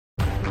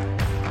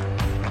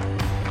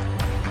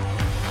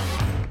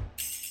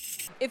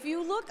If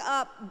you look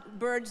up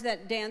birds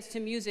that dance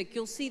to music,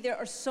 you'll see there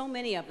are so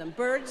many of them.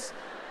 Birds,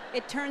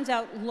 it turns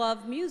out,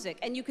 love music.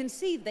 And you can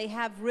see they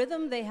have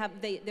rhythm,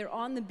 they're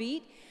on the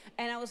beat.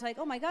 And I was like,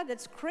 oh my God,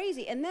 that's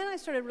crazy. And then I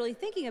started really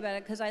thinking about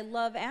it because I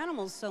love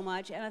animals so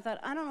much. And I thought,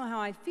 I don't know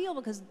how I feel,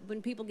 because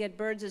when people get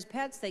birds as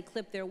pets, they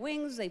clip their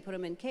wings, they put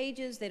them in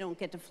cages, they don't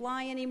get to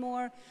fly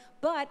anymore.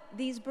 But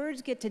these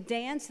birds get to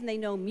dance, and they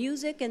know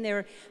music, and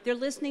they're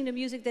listening to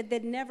music that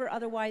they'd never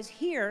otherwise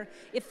hear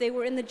if they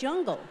were in the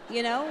jungle,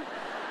 you know?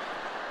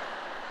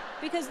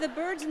 Because the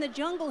birds in the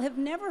jungle have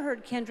never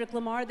heard Kendrick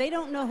Lamar. They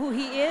don't know who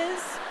he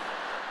is.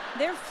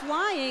 They're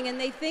flying, and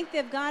they think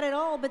they've got it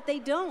all, but they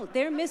don't.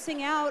 They're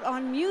missing out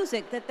on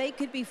music that they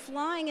could be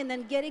flying and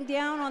then getting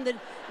down on the,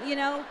 you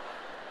know.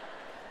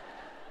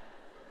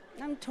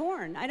 I'm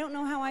torn. I don't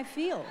know how I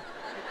feel.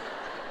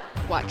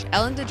 Watch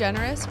Ellen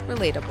DeGeneres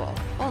Relatable,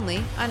 only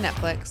on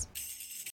Netflix.